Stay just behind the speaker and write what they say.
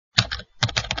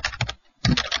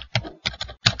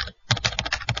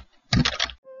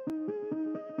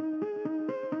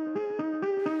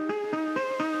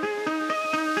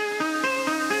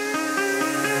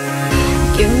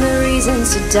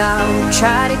reasons to doubt,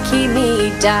 try to keep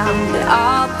me down, but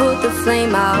I'll put the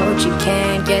flame out. You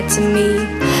can't get to me.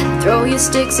 Throw your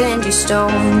sticks and your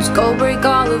stones, go break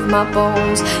all of my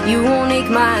bones. You won't ache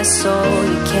my soul,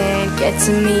 you can't get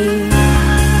to me.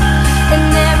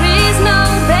 And there is no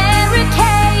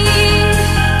barricade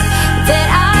that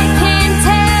I can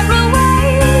tear away.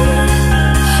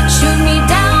 Shoot me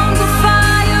down, go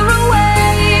fire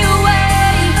away,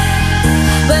 away.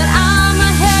 But I'm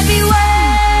a heavyweight,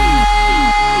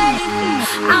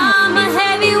 I'm a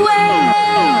heavyweight,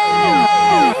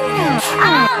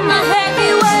 I'm a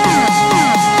heavyweight,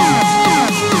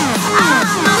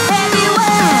 I'm a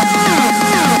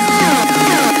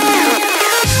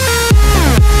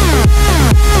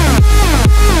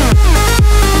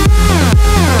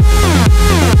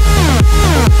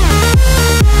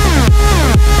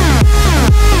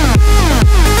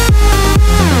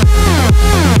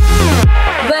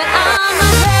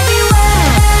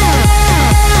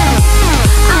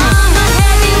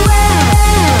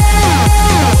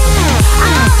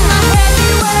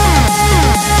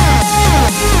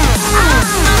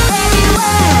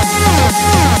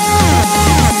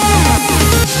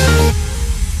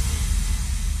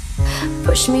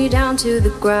push me down to the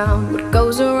ground. What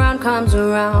goes around comes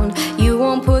around. You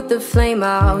won't put the flame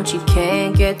out, you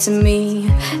can't get to me.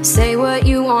 Say what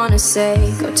you wanna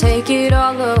say, go take it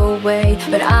all away,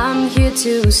 but I'm here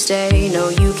to stay. No,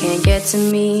 you can't get to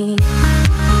me.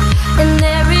 And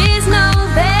there is no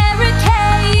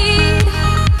barricade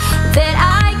that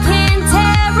I can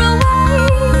tear away.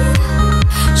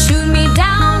 Shoot me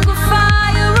down, go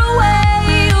fire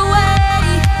away, away.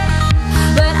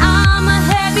 But I'm a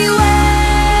heavyweight,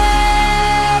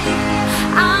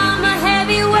 I'm a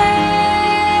heavyweight,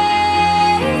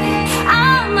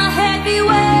 I'm a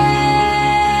heavyweight,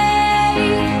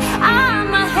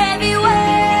 I'm a heavyweight.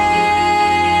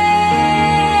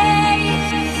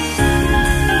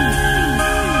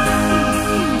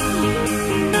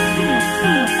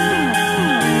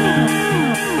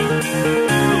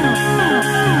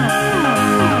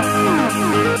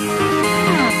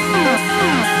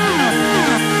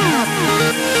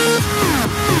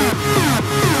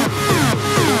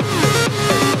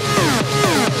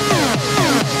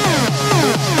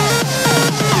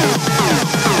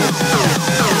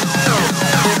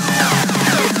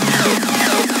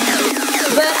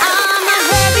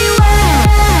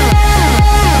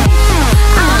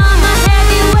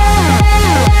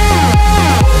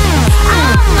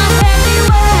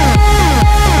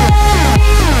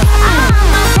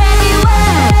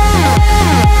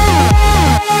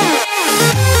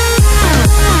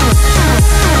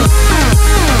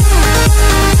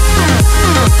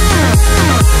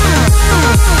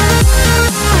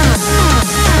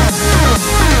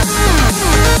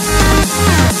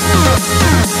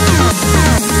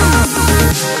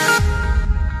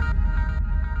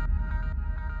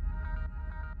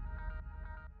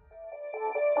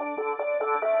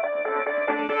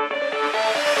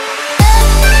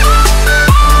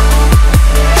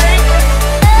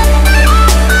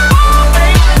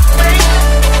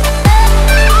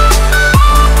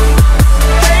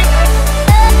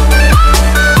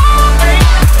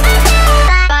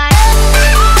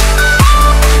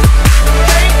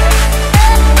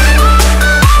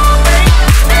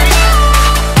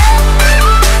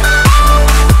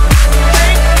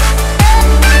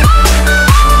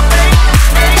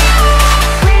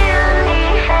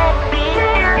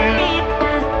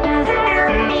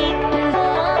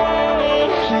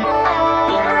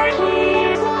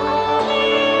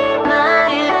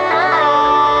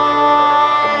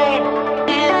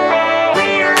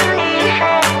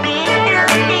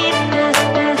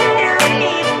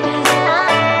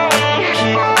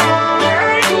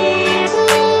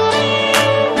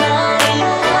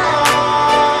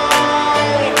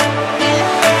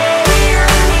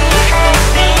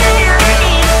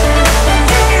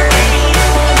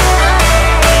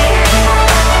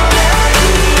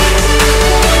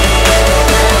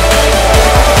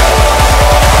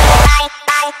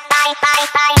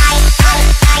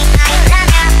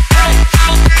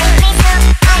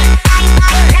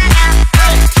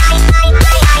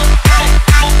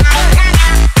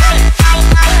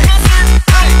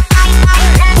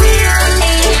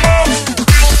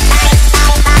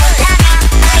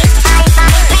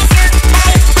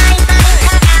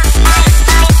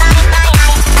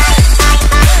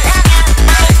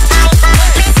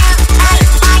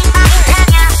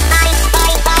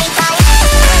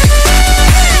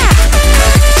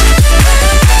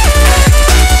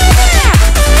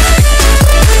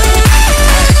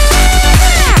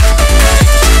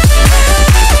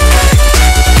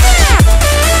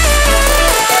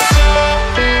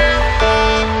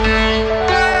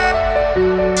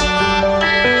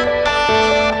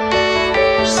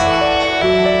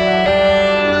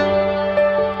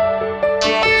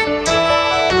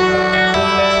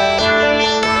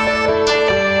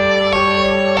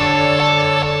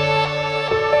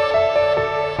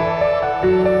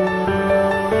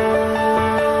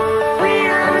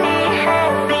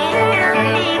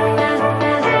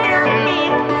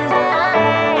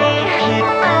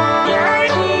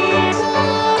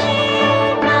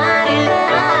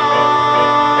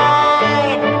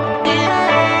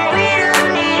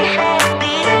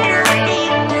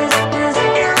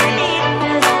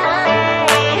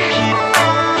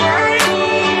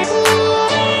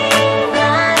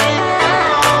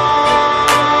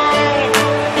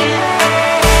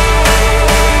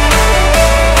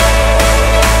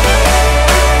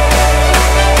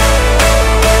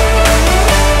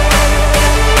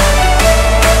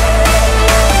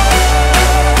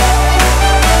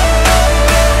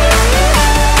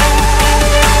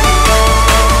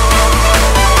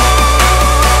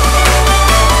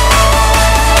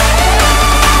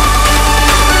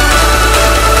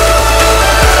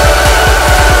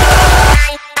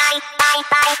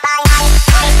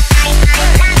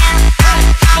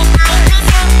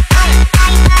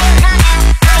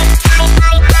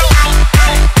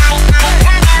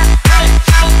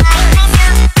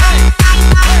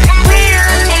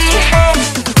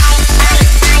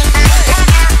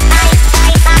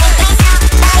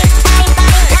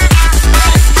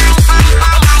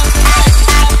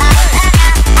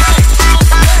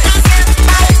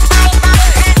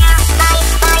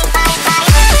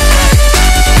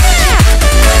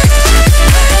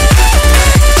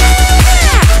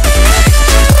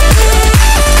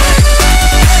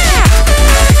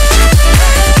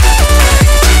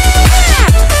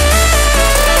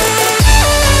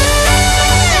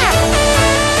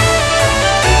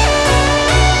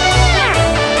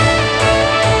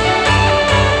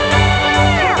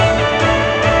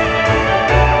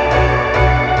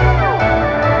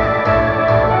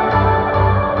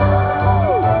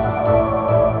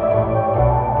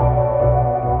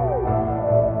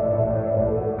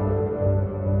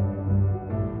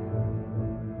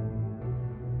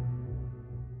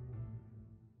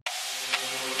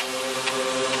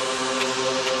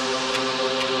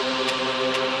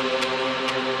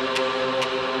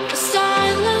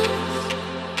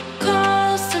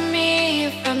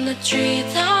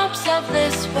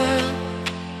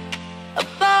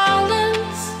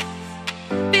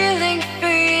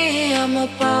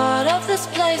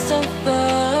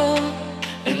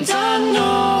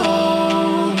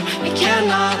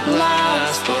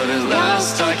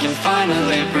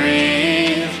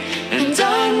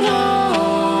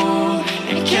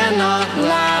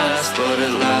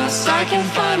 can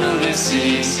finally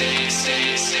see.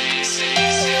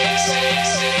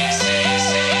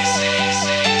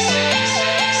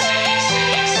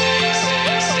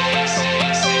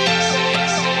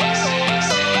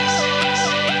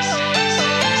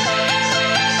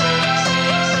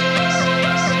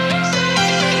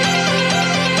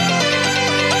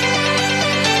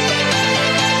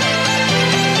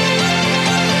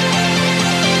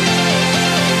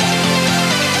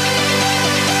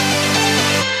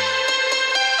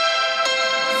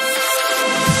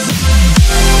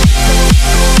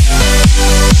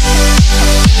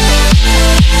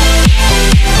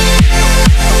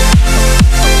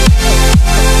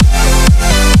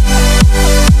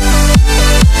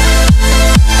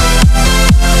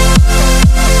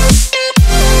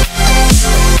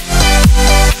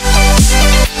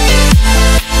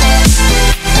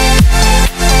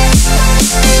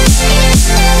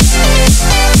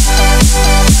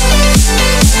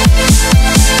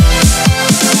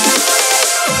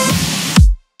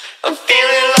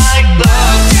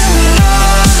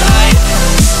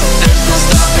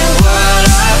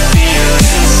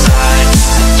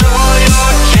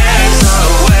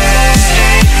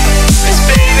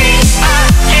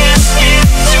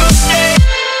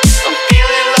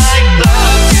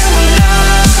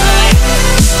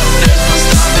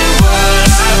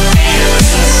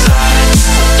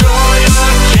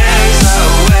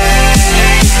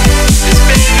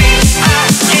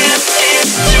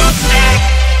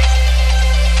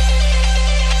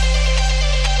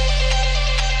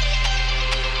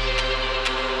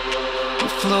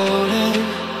 Floating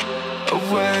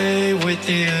away with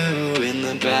you in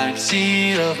the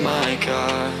backseat of my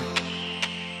car.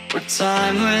 We're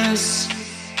timeless,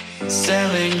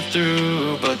 sailing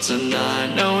through, but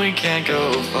tonight, no, we can't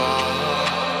go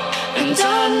far. And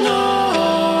I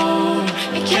know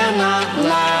it cannot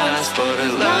last, but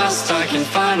at last I can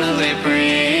finally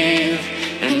breathe.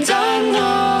 And I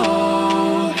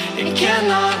know it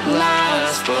cannot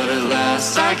last, but at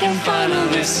last I can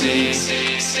finally see.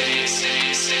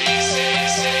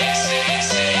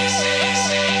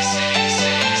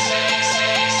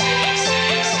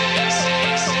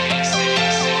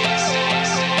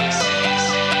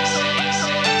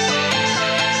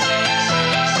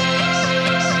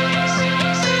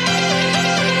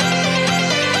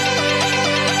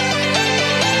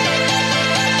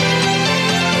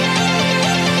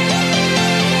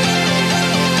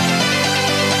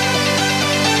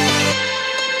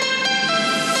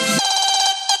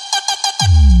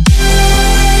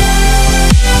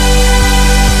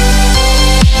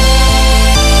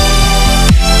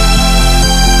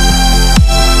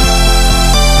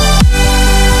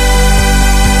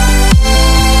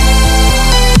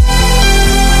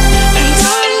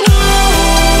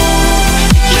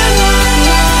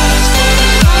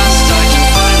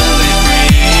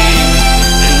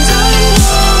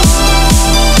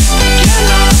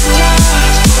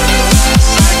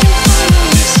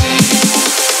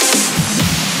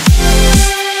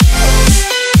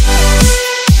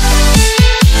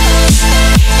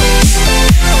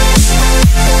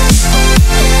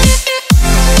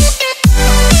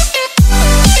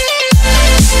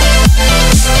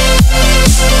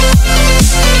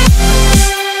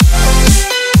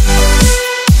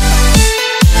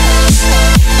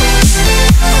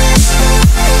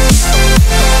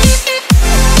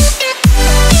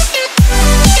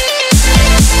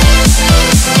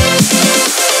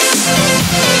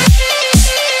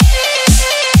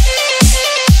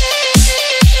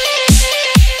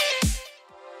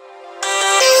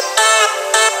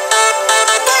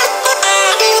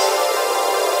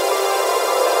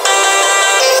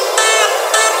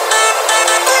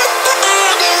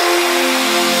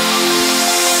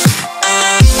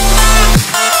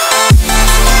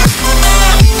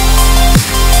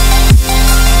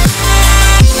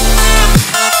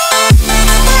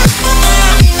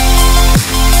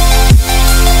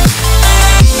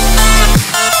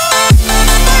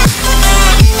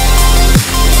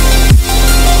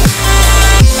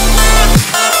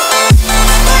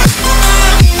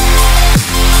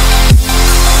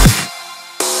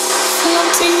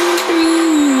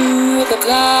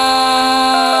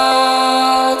 Clouds,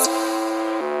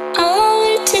 a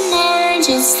light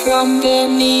emerges from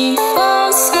beneath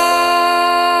us.